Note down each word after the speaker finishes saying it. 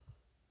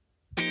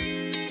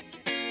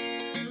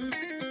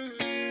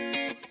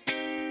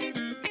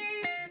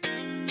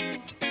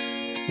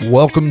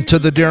Welcome to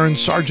the Darren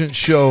Sargent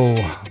Show.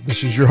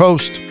 This is your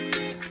host,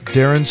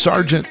 Darren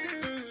Sargent.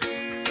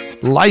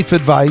 Life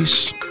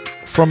advice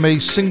from a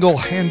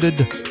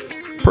single-handed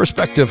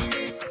perspective.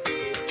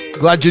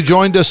 Glad you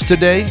joined us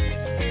today.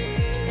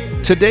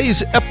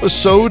 Today's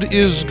episode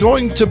is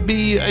going to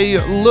be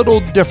a little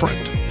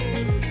different.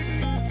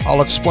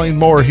 I'll explain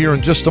more here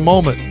in just a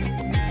moment.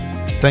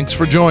 Thanks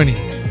for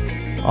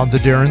joining on the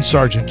Darren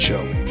Sargent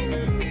Show.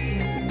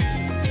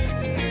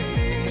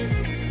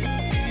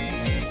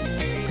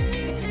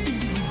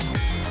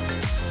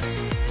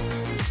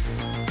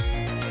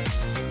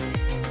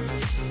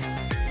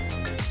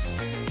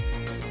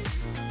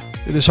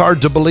 It is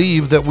hard to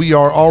believe that we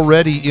are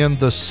already in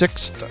the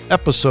 6th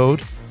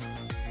episode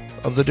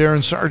of the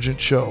Darren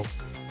Sargent Show.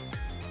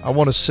 I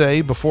want to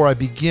say before I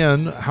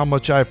begin how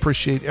much I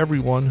appreciate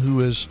everyone who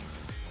has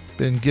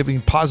been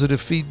giving positive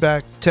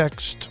feedback,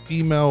 text,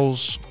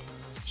 emails,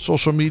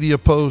 social media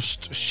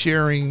posts,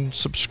 sharing,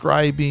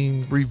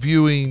 subscribing,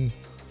 reviewing.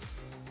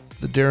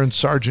 The Darren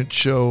Sargent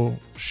Show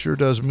sure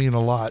does mean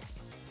a lot.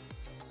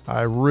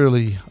 I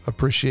really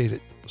appreciate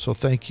it. So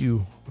thank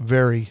you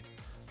very,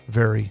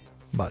 very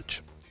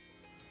much.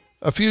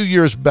 A few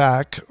years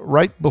back,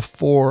 right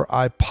before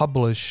I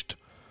published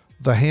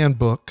the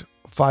handbook,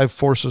 5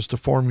 Forces to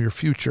Form Your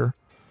Future,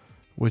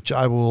 which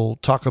I will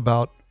talk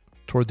about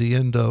toward the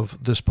end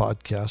of this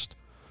podcast,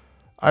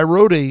 I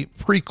wrote a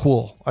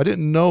prequel. I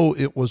didn't know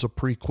it was a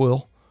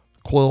prequel,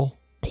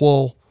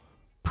 prelude,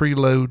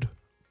 prequel,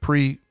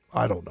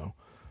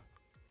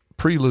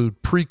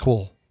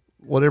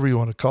 whatever you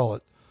want to call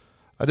it.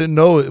 I didn't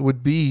know it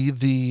would be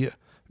the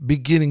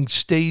beginning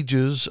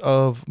stages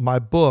of my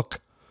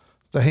book,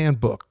 the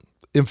handbook.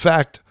 In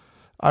fact,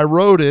 I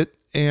wrote it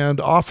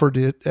and offered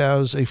it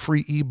as a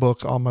free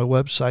ebook on my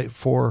website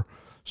for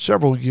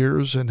several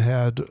years and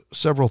had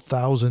several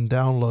thousand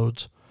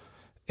downloads.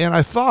 And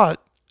I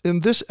thought in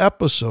this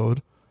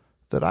episode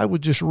that I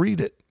would just read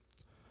it.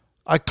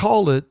 I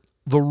call it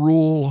the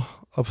Rule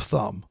of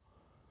Thumb.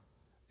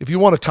 If you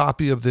want a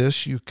copy of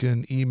this, you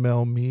can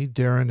email me,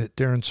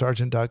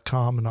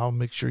 Darren@darrensargent.com, and I'll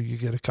make sure you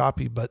get a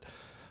copy. But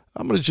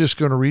I'm just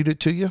going to read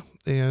it to you,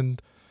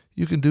 and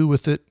you can do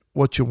with it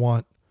what you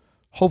want.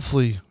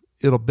 Hopefully,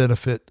 it'll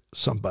benefit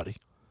somebody.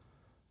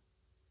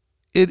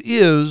 It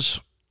is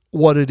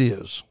what it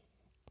is.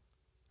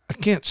 I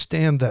can't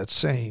stand that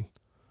saying.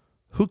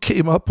 Who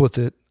came up with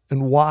it,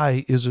 and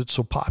why is it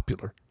so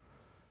popular?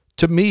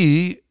 To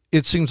me,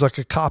 it seems like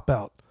a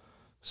cop-out.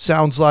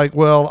 Sounds like,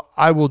 well,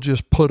 I will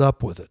just put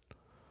up with it.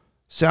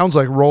 Sounds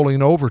like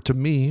rolling over to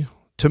me.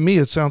 To me,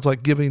 it sounds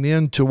like giving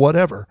in to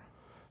whatever.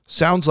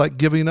 Sounds like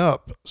giving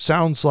up.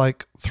 Sounds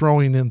like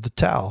throwing in the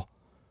towel.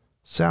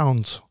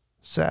 Sounds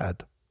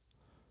sad.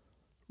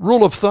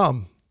 Rule of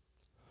thumb.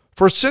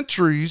 For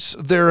centuries,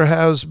 there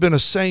has been a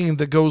saying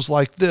that goes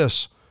like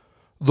this.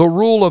 The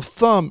rule of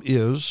thumb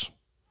is,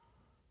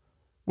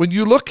 when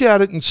you look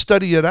at it and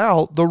study it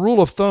out, the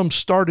rule of thumb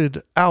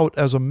started out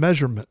as a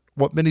measurement,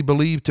 what many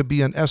believe to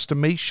be an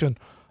estimation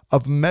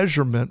of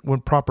measurement when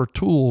proper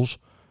tools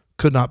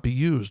could not be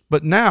used.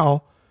 But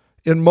now,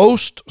 in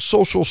most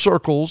social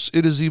circles,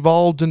 it has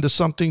evolved into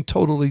something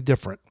totally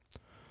different.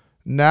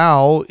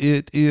 Now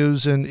it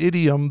is an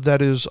idiom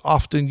that is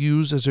often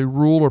used as a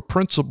rule or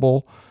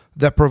principle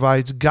that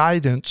provides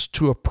guidance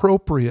to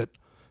appropriate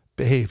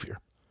behavior.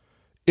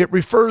 It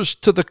refers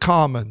to the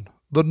common,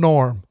 the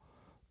norm,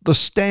 the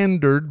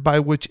standard by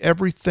which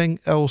everything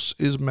else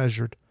is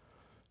measured.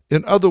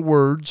 In other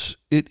words,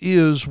 it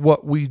is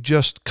what we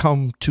just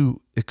come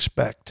to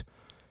expect.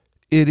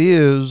 It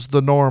is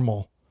the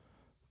normal,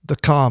 the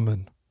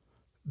common,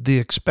 the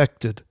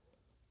expected,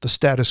 the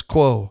status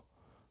quo,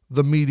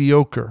 the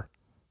mediocre,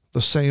 the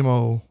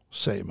same-o,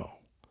 same-o.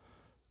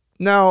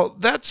 Now,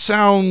 that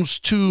sounds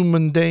too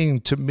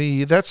mundane to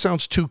me. That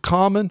sounds too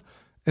common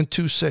and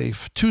too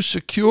safe, too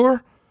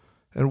secure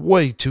and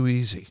way too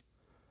easy.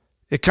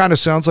 It kind of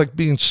sounds like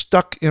being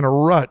stuck in a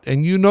rut,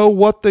 and you know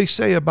what they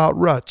say about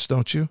ruts,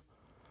 don't you?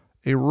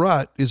 A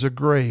rut is a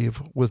grave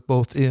with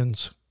both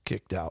ends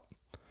kicked out.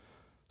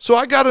 So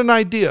I got an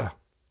idea.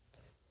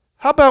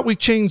 How about we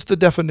change the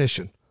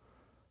definition?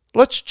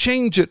 Let's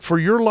change it for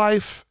your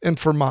life and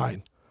for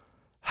mine.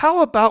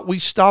 How about we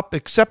stop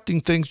accepting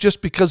things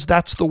just because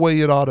that's the way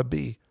it ought to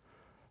be?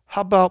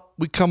 How about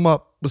we come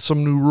up with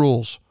some new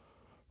rules?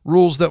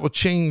 Rules that will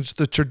change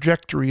the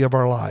trajectory of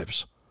our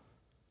lives.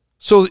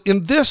 So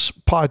in this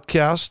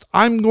podcast,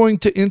 I'm going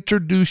to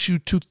introduce you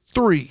to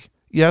 3,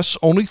 yes,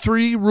 only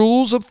 3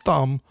 rules of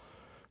thumb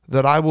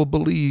that I will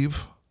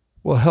believe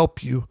will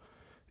help you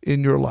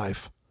in your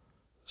life.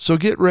 So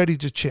get ready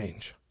to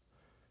change.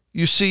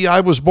 You see, I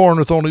was born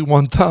with only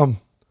one thumb.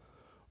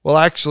 Well,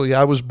 actually,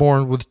 I was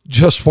born with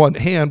just one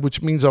hand,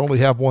 which means I only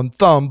have one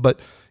thumb, but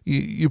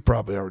you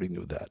probably already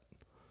knew that.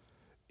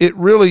 It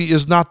really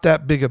is not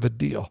that big of a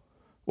deal.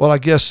 Well, I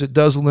guess it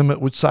does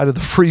limit which side of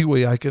the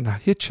freeway I can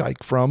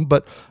hitchhike from,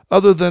 but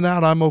other than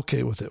that, I'm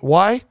okay with it.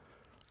 Why?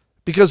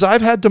 Because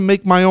I've had to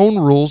make my own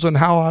rules on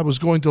how I was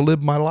going to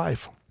live my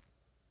life.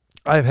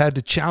 I've had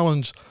to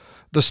challenge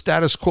the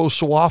status quo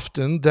so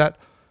often that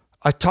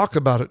I talk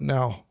about it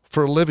now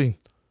for a living.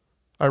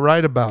 I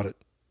write about it.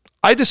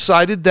 I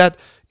decided that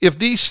if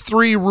these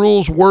 3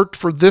 rules worked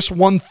for this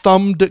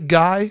one-thumbed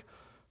guy,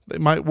 they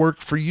might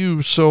work for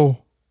you,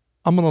 so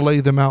I'm going to lay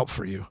them out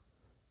for you.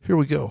 Here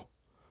we go.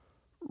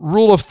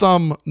 Rule of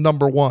thumb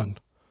number 1.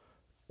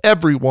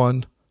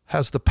 Everyone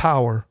has the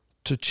power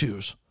to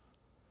choose.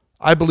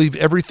 I believe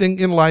everything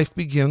in life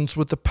begins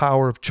with the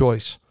power of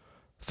choice.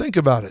 Think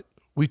about it.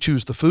 We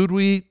choose the food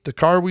we eat, the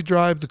car we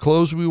drive, the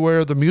clothes we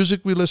wear, the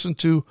music we listen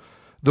to,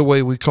 the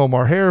way we comb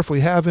our hair if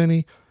we have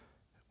any.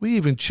 We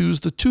even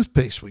choose the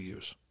toothpaste we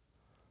use.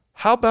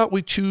 How about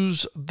we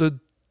choose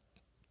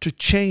to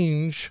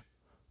change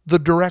the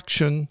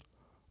direction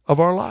of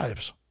our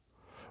lives?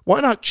 Why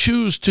not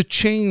choose to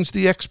change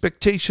the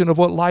expectation of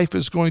what life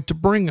is going to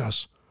bring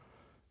us?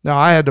 Now,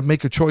 I had to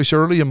make a choice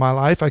early in my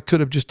life. I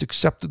could have just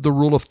accepted the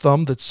rule of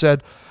thumb that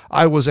said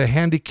I was a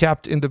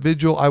handicapped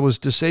individual, I was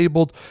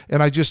disabled,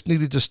 and I just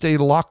needed to stay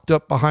locked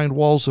up behind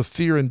walls of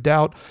fear and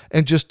doubt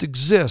and just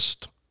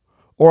exist.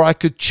 Or I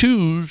could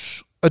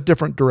choose a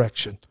different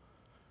direction.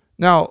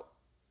 Now,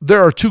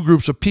 there are 2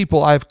 groups of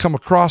people I've come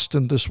across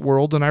in this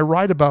world, and I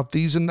write about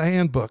these in the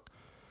handbook.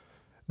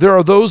 There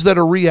are those that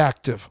are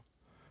reactive.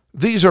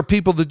 These are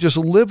people that just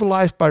live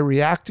life by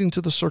reacting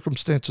to the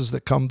circumstances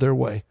that come their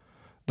way.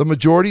 The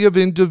majority of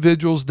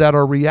individuals that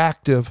are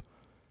reactive,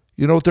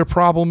 you know what their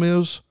problem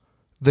is?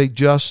 They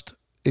just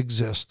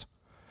exist.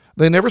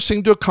 They never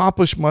seem to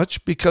accomplish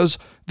much because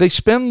they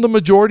spend the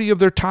majority of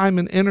their time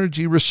and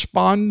energy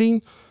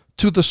responding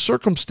to the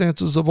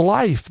circumstances of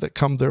life that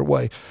come their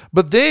way.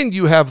 But then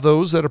you have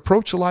those that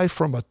approach life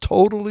from a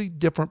totally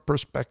different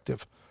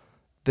perspective.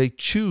 They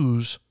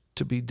choose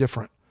to be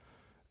different.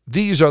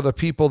 These are the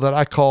people that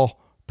I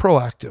call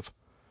proactive.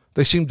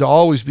 They seem to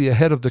always be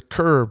ahead of the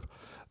curve,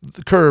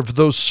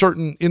 those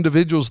certain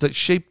individuals that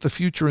shape the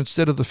future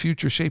instead of the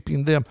future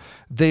shaping them.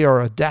 They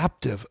are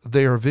adaptive.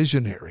 They are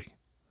visionary.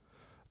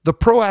 The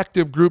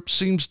proactive group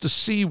seems to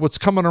see what's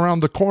coming around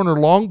the corner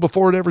long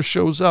before it ever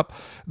shows up.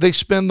 They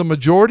spend the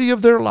majority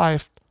of their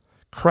life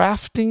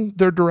crafting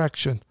their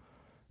direction.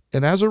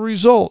 And as a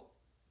result,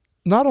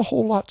 not a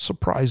whole lot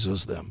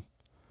surprises them.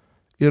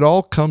 It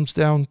all comes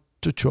down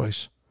to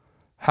choice.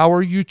 How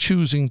are you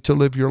choosing to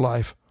live your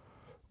life?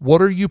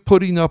 What are you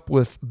putting up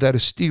with that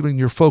is stealing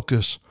your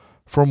focus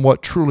from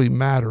what truly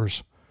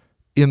matters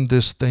in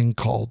this thing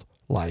called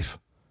life?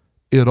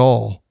 It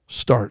all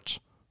starts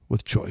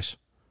with choice.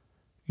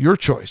 Your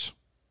choice,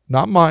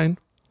 not mine,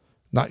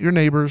 not your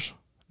neighbor's,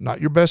 not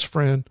your best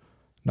friend,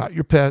 not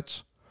your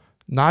pets,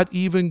 not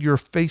even your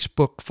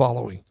Facebook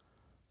following.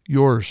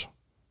 Yours.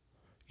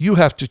 You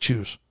have to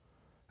choose.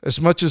 As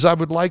much as I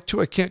would like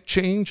to, I can't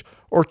change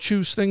or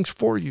choose things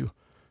for you.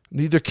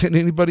 Neither can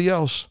anybody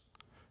else.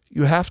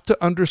 You have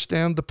to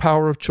understand the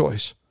power of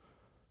choice.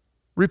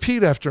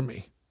 Repeat after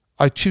me.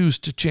 I choose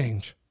to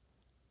change.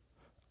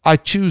 I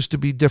choose to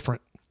be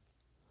different.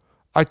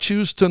 I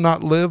choose to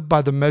not live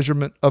by the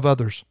measurement of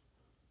others.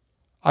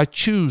 I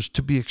choose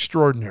to be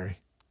extraordinary.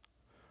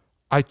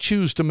 I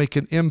choose to make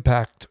an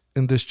impact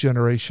in this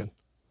generation.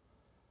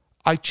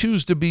 I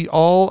choose to be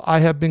all I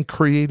have been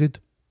created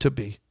to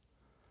be.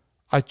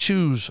 I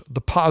choose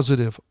the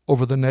positive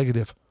over the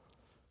negative.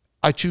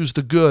 I choose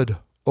the good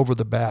over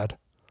the bad.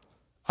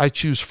 I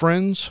choose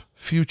friends,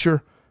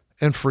 future,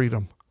 and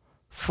freedom.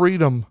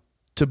 Freedom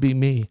to be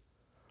me.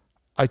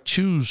 I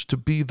choose to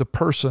be the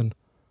person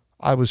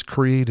I was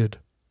created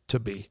to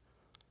be.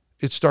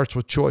 It starts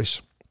with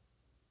choice.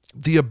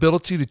 The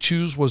ability to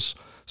choose was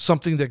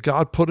something that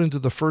God put into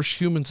the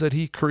first humans that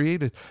he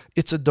created.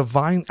 It's a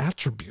divine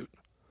attribute.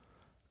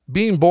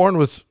 Being born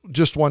with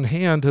just one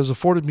hand has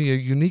afforded me a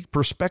unique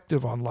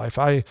perspective on life.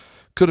 I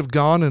could have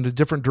gone in a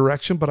different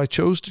direction, but I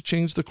chose to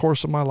change the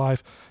course of my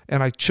life,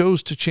 and I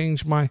chose to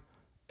change my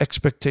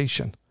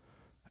expectation.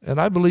 And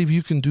I believe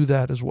you can do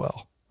that as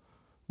well.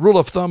 Rule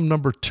of thumb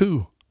number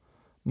 2,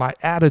 my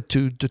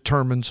attitude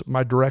determines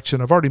my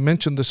direction. I've already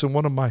mentioned this in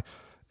one of my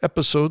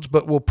episodes,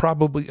 but we'll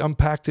probably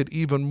unpack it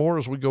even more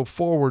as we go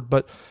forward.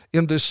 But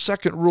in this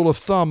second rule of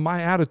thumb,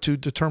 my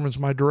attitude determines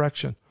my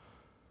direction.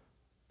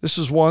 This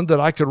is one that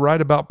I could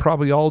write about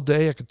probably all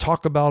day. I could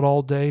talk about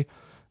all day.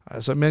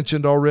 As I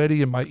mentioned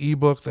already in my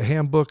ebook, the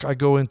handbook, I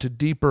go into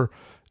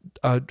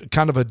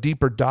kind of a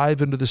deeper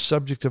dive into the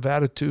subject of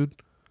attitude.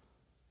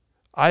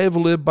 I have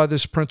lived by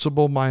this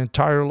principle my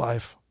entire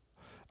life.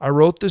 I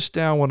wrote this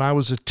down when I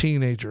was a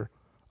teenager.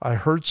 I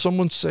heard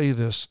someone say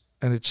this,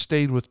 and it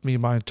stayed with me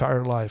my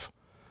entire life.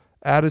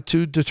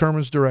 Attitude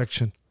determines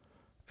direction,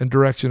 and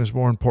direction is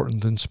more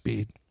important than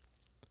speed.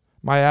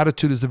 My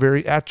attitude is the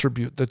very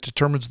attribute that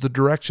determines the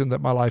direction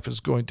that my life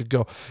is going to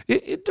go.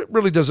 It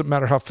really doesn't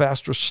matter how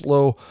fast or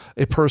slow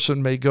a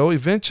person may go.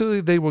 Eventually,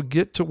 they will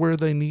get to where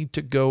they need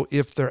to go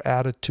if their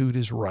attitude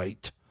is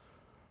right.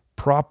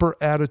 Proper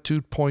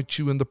attitude points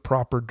you in the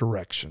proper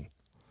direction.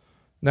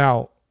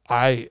 Now,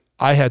 I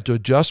had to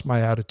adjust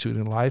my attitude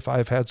in life.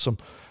 I've had some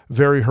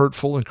very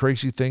hurtful and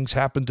crazy things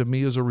happen to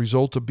me as a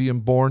result of being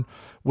born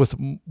with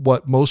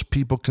what most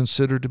people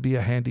consider to be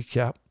a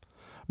handicap.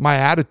 My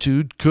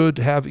attitude could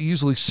have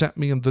easily sent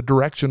me in the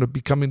direction of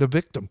becoming a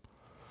victim.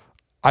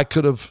 I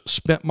could have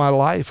spent my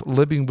life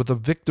living with a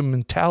victim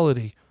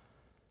mentality.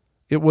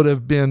 It would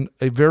have been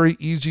a very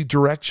easy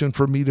direction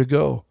for me to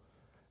go.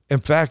 In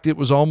fact, it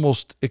was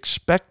almost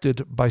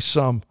expected by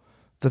some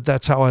that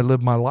that's how I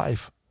live my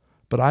life.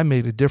 But I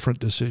made a different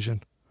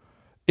decision.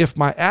 If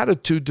my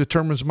attitude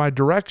determines my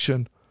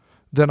direction,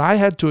 then I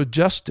had to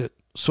adjust it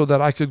so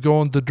that I could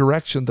go in the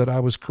direction that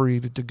I was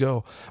created to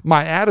go.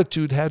 My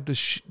attitude had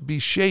to be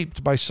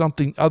shaped by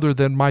something other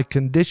than my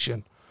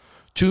condition.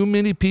 Too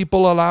many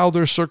people allow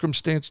their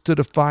circumstance to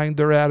define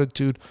their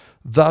attitude,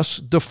 thus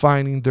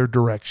defining their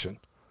direction.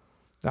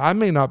 Now, I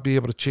may not be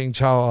able to change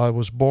how I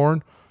was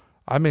born.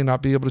 I may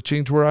not be able to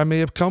change where I may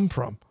have come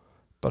from,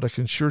 but I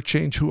can sure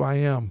change who I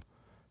am,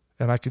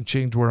 and I can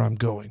change where I'm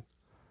going.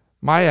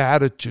 My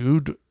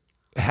attitude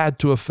had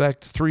to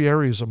affect 3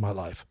 areas of my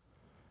life.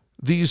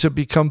 These have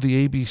become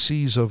the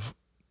ABCs of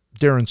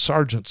Darren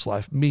Sargent's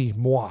life, me,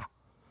 moi.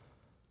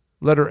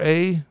 Letter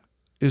A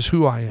is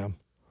who I am.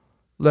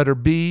 Letter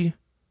B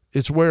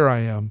is where I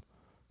am.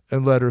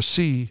 And letter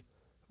C,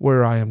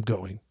 where I am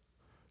going.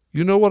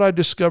 You know what I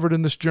discovered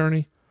in this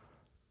journey?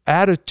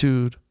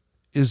 Attitude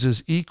is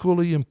as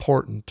equally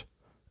important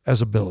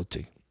as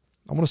ability.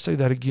 I'm going to say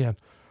that again.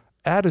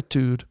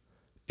 Attitude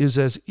is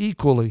as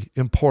equally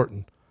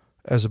important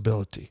as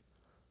ability.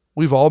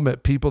 We've all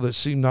met people that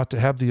seem not to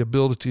have the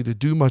ability to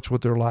do much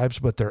with their lives,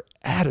 but their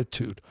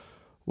attitude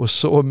was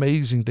so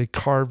amazing they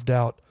carved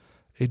out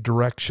a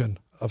direction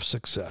of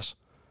success.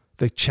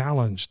 They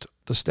challenged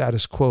the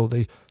status quo.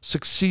 They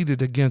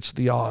succeeded against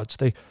the odds.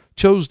 They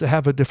chose to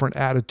have a different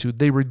attitude.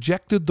 They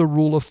rejected the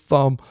rule of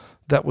thumb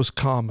that was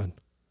common.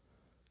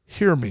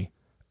 Hear me.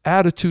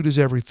 Attitude is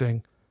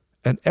everything,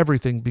 and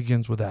everything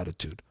begins with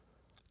attitude.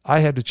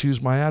 I had to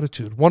choose my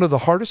attitude. One of the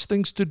hardest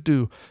things to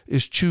do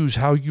is choose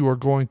how you are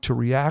going to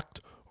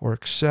react or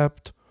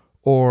accept,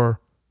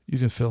 or you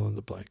can fill in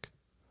the blank.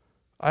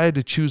 I had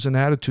to choose an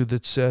attitude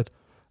that said,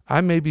 I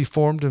may be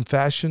formed and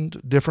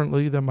fashioned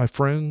differently than my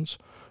friends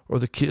or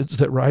the kids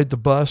that ride the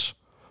bus,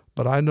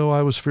 but I know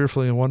I was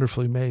fearfully and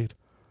wonderfully made.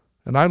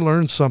 And I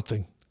learned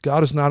something.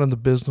 God is not in the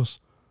business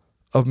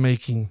of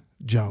making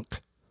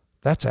junk.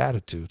 That's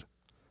attitude.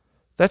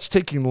 That's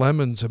taking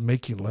lemons and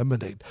making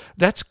lemonade.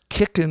 That's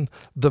kicking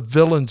the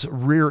villain's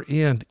rear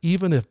end,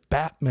 even if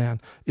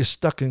Batman is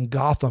stuck in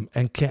Gotham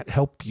and can't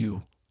help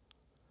you.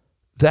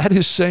 That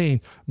is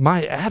saying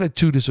my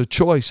attitude is a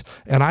choice,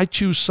 and I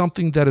choose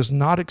something that is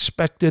not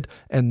expected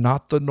and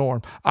not the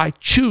norm. I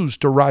choose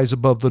to rise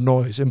above the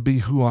noise and be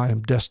who I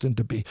am destined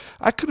to be.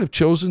 I could have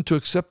chosen to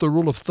accept the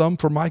rule of thumb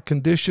for my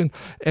condition,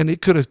 and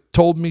it could have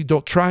told me,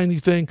 don't try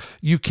anything,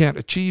 you can't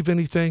achieve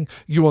anything,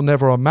 you will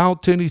never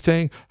amount to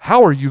anything.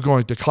 How are you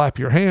going to clap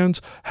your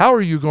hands? How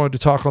are you going to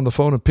talk on the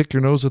phone and pick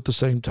your nose at the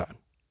same time?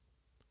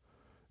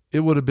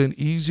 It would have been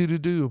easy to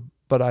do,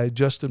 but I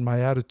adjusted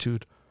my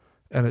attitude,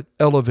 and it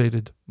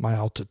elevated my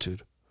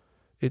altitude.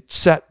 It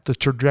set the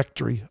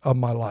trajectory of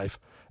my life.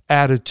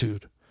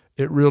 Attitude.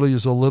 It really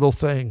is a little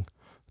thing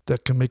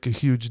that can make a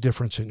huge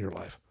difference in your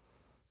life.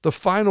 The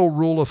final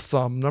rule of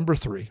thumb, number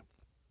 3,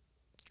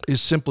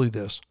 is simply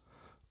this.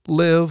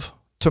 Live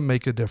to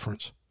make a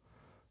difference.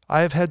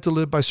 I have had to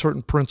live by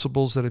certain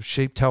principles that have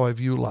shaped how I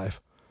view life.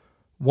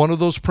 One of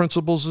those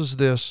principles is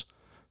this,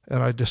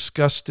 and I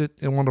discussed it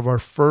in one of our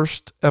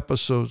first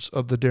episodes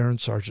of the Darren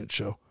Sargent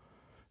Show.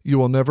 You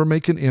will never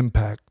make an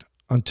impact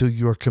until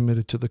you are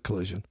committed to the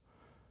collision.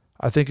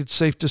 I think it's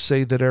safe to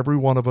say that every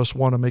one of us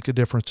want to make a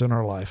difference in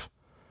our life.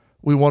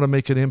 We want to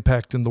make an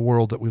impact in the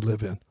world that we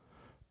live in.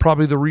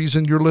 Probably the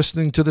reason you're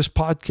listening to this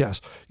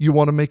podcast. You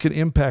want to make an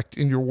impact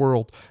in your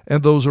world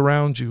and those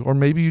around you. Or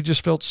maybe you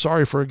just felt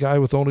sorry for a guy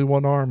with only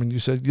one arm and you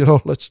said,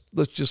 let's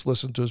just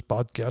listen to his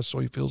podcast so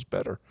he feels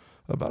better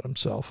about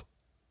himself.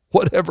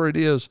 Whatever it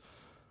is.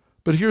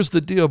 But here's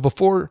the deal.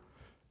 Before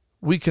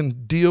we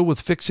can deal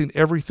with fixing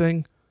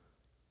everything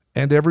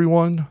and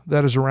everyone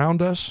that is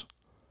around us,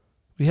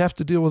 we have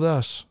to deal with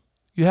us.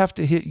 You have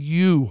to hit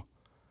you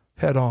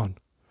head on.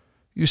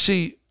 You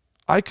see,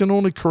 I can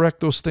only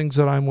correct those things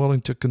that I'm willing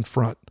to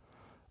confront.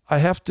 I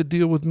have to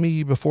deal with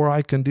me before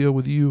I can deal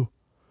with you.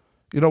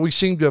 We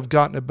seem to have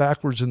gotten it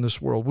backwards in this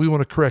world. We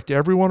want to correct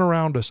everyone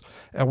around us,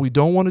 and we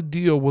don't want to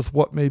deal with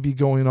what may be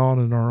going on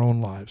in our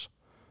own lives.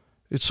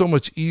 It's so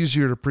much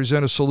easier to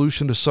present a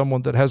solution to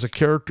someone that has a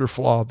character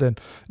flaw than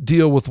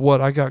deal with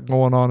what I got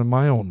going on in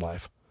my own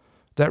life.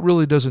 That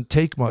really doesn't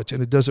take much,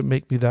 and it doesn't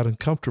make me that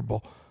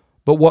uncomfortable.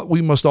 But what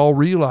we must all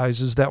realize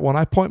is that when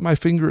I point my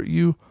finger at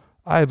you,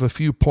 I have a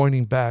few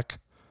pointing back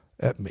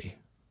at me.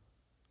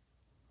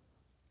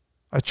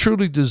 I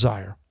truly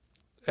desire,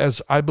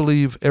 as I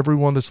believe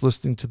everyone that's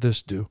listening to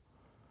this do,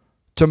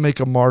 to make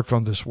a mark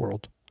on this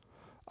world.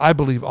 I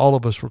believe all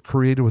of us were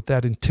created with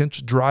that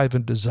intense drive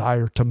and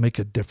desire to make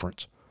a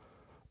difference.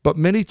 But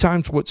many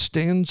times what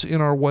stands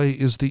in our way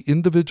is the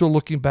individual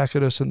looking back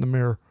at us in the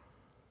mirror.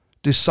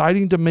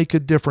 Deciding to make a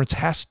difference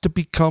has to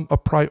become a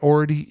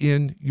priority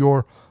in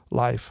your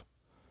life.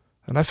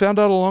 And I found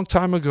out a long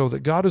time ago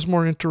that God is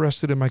more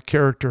interested in my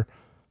character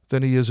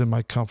than he is in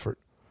my comfort.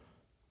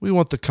 We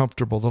want the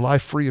comfortable, the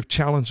life free of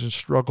challenge and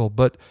struggle,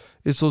 but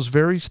it's those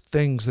very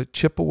things that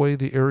chip away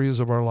the areas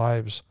of our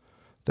lives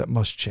that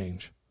must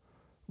change.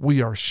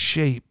 We are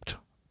shaped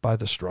by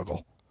the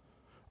struggle.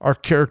 Our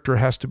character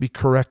has to be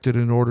corrected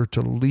in order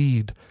to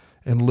lead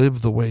and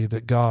live the way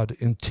that God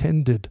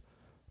intended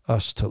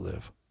us to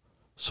live.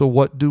 So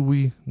what do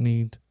we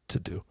need to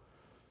do?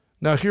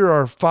 Now, here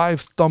are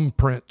 5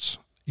 thumbprints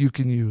you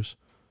can use.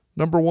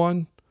 Number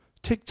 1,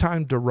 take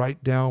time to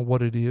write down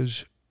what it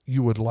is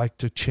you would like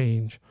to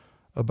change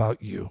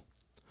about you.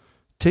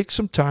 Take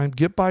some time,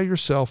 get by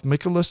yourself,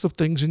 make a list of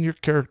things in your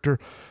character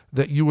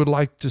that you would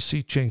like to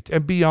see changed.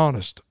 And be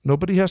honest.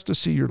 Nobody has to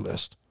see your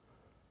list.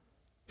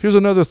 Here's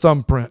another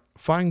thumbprint.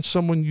 Find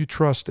someone you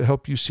trust to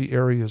help you see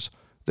areas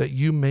that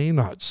you may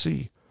not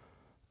see.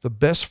 The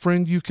best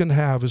friend you can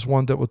have is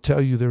one that will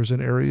tell you there's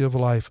an area of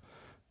life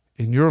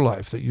in your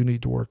life that you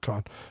need to work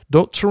on.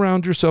 Don't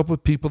surround yourself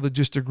with people that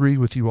just agree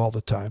with you all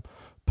the time.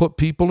 Put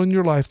people in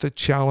your life that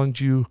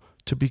challenge you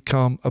to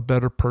become a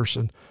better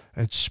person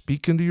and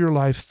speak into your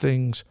life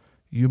things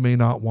you may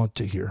not want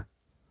to hear.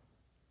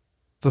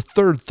 The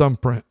third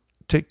thumbprint,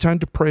 take time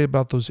to pray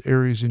about those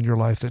areas in your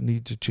life that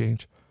need to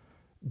change.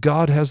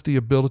 God has the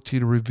ability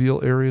to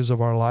reveal areas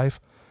of our life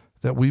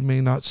that we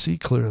may not see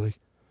clearly.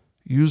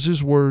 Use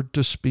His word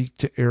to speak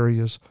to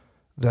areas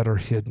that are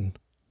hidden.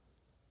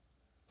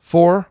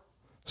 4,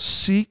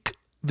 seek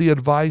the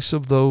advice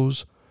of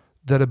those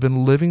that have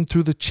been living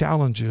through the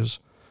challenges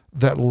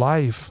that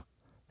life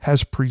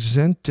has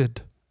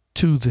presented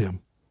to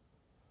them,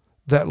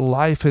 that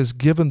life has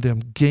given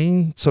them.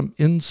 Gain some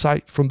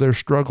insight from their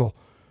struggle.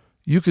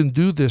 You can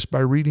do this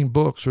by reading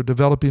books or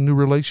developing new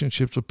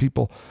relationships with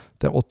people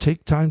that will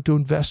take time to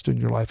invest in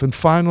your life. And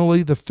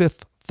finally, the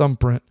 5th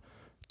thumbprint,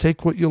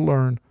 take what you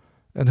learn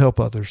and help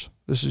others.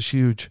 This is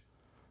huge.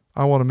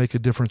 I want to make a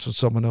difference in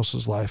someone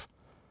else's life.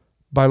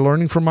 By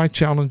learning from my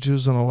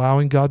challenges and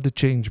allowing God to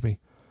change me,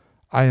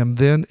 I am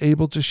then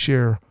able to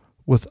share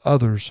with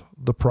others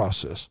the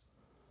process.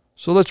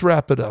 So let's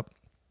wrap it up.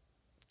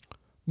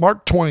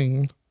 Mark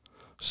Twain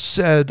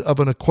said of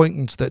an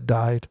acquaintance that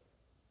died,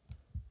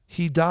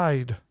 he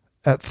died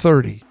at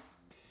 30,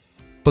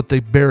 but they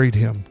buried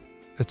him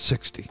at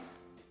 60.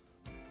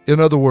 In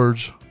other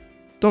words,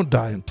 don't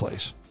die in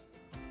place.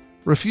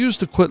 Refuse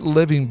to quit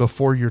living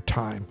before your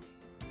time.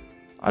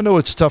 I know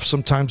it's tough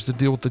sometimes to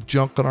deal with the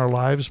junk in our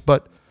lives,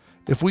 but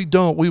if we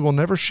don't, we will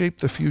never shape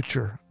the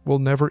future. We'll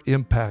never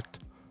impact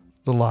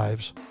the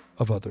lives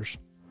of others.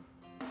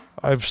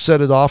 I've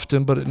said it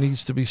often, but it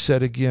needs to be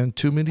said again.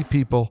 Too many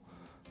people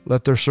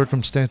let their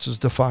circumstances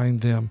define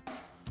them.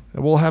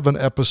 And we'll have an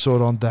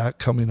episode on that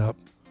coming up.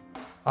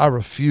 I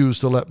refuse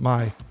to let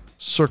my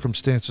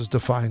circumstances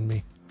define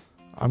me.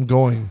 I'm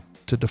going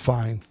to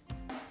define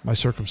my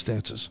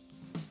circumstances.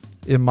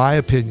 In my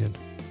opinion,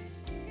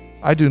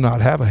 I do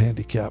not have a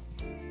handicap.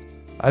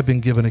 I've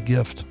been given a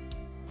gift.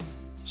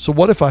 So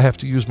what if I have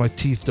to use my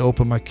teeth to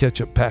open my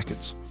ketchup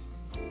packets?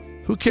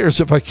 Who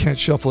cares if I can't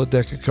shuffle a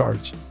deck of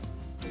cards?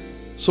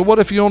 So what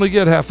if you only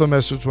get half the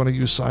message when I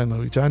use sign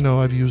language? I know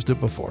I've used it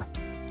before.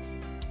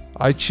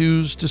 I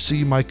choose to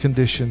see my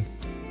condition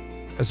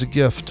as a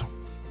gift.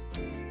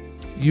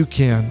 You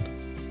can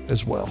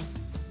as well.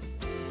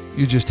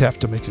 You just have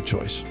to make a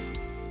choice.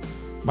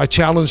 My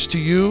challenge to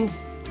you,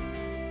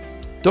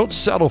 don't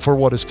settle for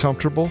what is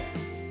comfortable.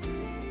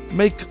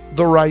 Make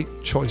the right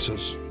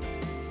choices.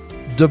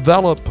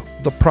 Develop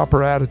the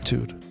proper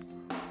attitude.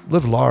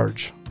 Live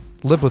large.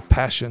 Live with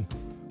passion.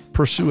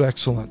 Pursue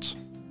excellence.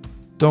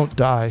 Don't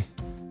die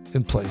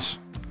in place.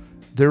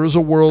 There is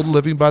a world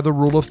living by the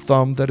rule of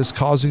thumb that is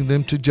causing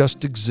them to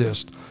just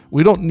exist.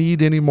 We don't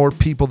need any more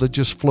people that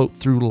just float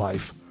through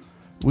life.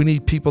 We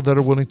need people that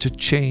are willing to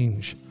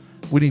change.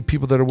 We need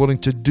people that are willing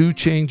to do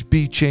change,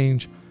 be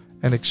change,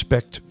 and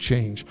expect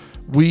change.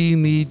 We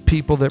need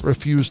people that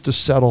refuse to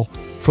settle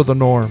for the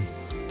norm,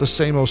 the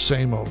same old,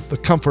 the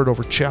comfort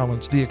over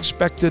challenge, the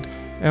expected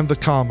and the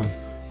common.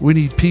 We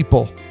need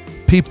people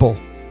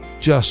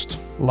just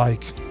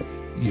like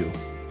you.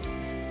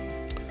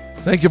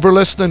 Thank you for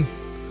listening.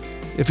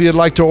 If you'd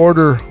like to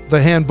order the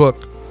handbook,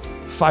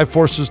 5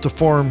 Forces to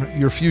Form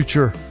Your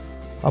Future,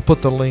 I'll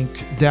put the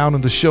link down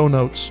in the show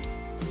notes.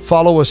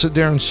 Follow us at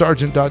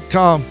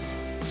DarrenSargent.com.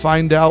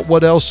 Find out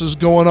what else is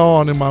going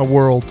on in my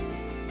world.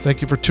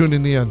 Thank you for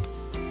tuning in.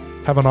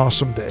 Have an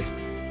awesome day.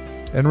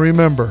 And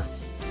remember,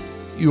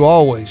 you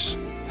always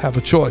have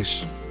a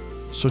choice,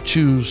 so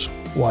choose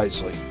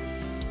wisely.